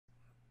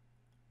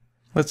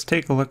Let's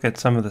take a look at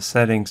some of the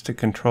settings to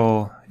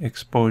control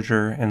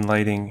exposure and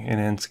lighting in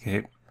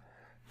Enscape.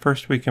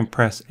 First, we can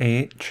press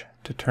H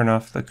to turn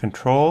off the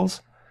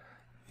controls.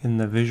 In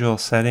the Visual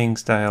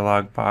Settings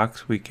dialog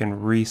box, we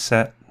can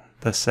reset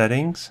the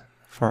settings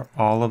for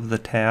all of the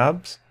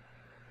tabs.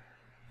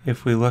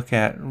 If we look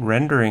at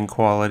rendering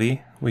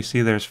quality, we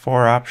see there's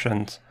 4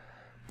 options.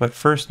 But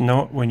first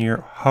note, when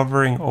you're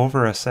hovering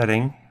over a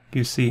setting,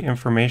 you see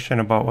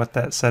information about what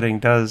that setting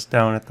does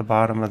down at the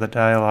bottom of the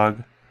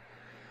dialog.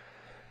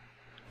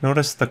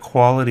 Notice the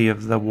quality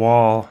of the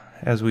wall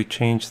as we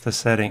change the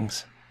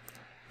settings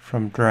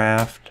from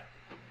draft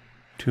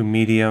to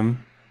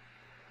medium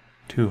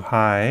to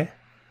high,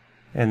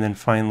 and then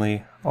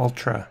finally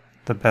ultra,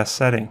 the best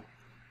setting.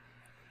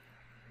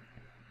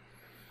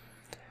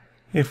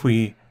 If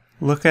we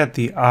look at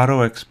the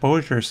auto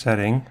exposure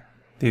setting,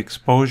 the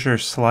exposure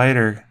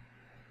slider,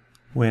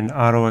 when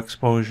auto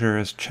exposure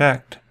is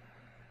checked,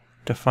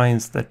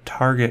 defines the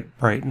target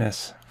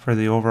brightness for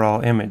the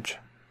overall image.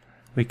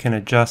 We can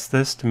adjust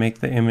this to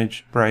make the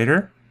image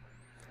brighter.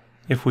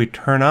 If we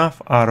turn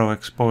off auto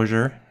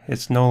exposure,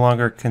 it's no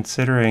longer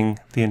considering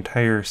the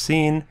entire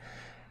scene,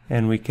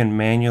 and we can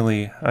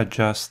manually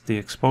adjust the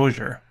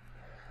exposure.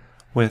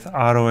 With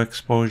auto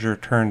exposure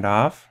turned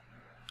off,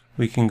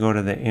 we can go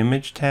to the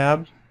Image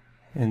tab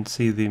and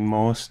see the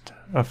most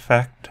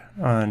effect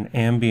on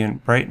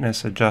ambient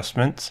brightness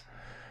adjustments.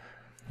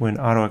 When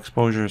auto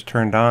exposure is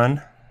turned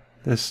on,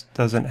 this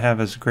doesn't have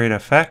as great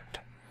effect.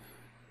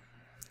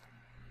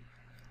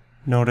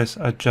 Notice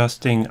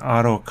adjusting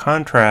auto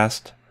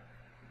contrast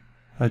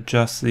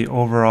adjusts the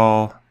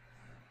overall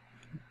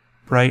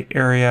bright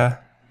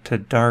area to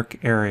dark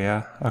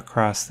area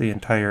across the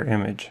entire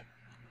image.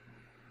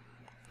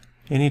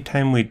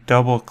 Anytime we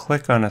double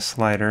click on a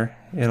slider,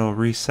 it'll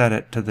reset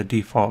it to the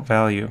default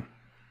value.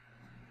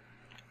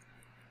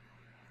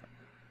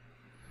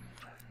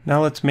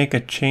 Now let's make a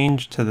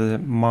change to the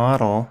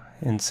model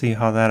and see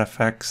how that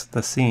affects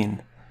the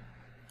scene.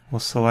 We'll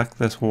select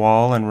this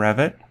wall in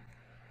Revit.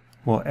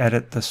 We'll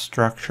edit the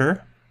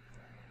structure,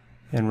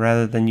 and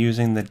rather than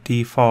using the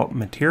default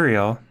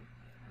material,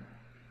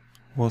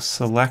 we'll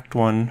select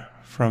one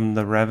from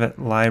the Revit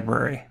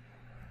library.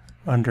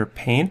 Under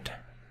Paint,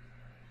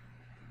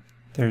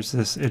 there's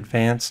this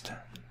advanced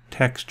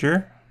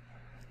texture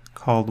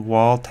called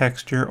Wall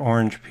Texture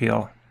Orange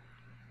Peel.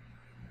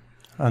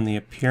 On the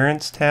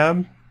Appearance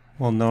tab,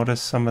 we'll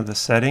notice some of the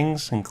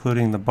settings,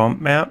 including the bump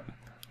map,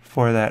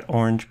 for that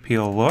orange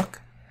peel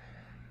look.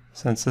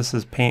 Since this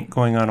is paint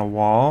going on a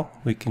wall,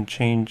 we can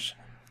change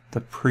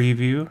the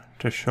preview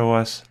to show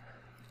us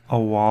a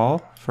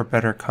wall for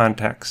better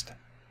context.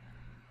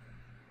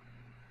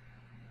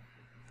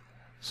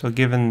 So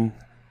given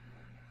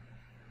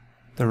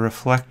the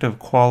reflective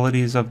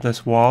qualities of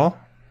this wall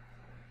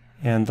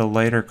and the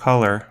lighter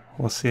color,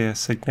 we'll see a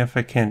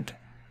significant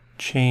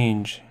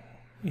change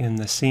in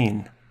the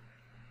scene.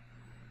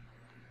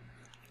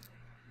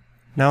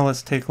 Now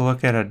let's take a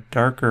look at a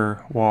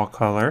darker wall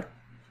color.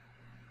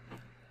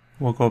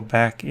 We'll go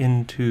back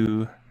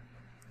into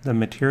the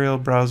material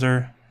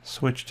browser,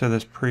 switch to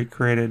this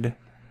pre-created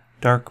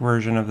dark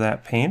version of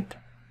that paint.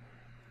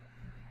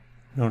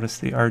 Notice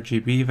the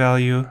RGB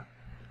value.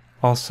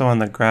 Also on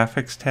the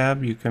Graphics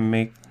tab, you can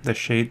make the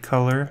shade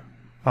color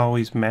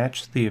always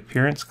match the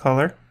appearance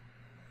color.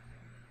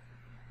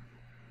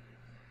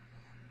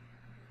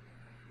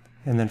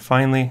 And then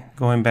finally,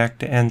 going back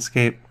to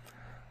Enscape,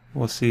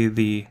 we'll see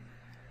the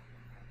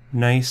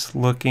nice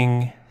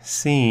looking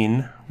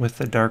scene with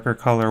the darker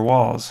color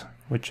walls,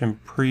 which in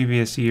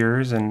previous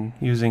years and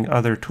using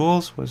other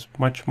tools was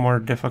much more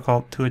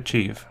difficult to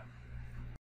achieve.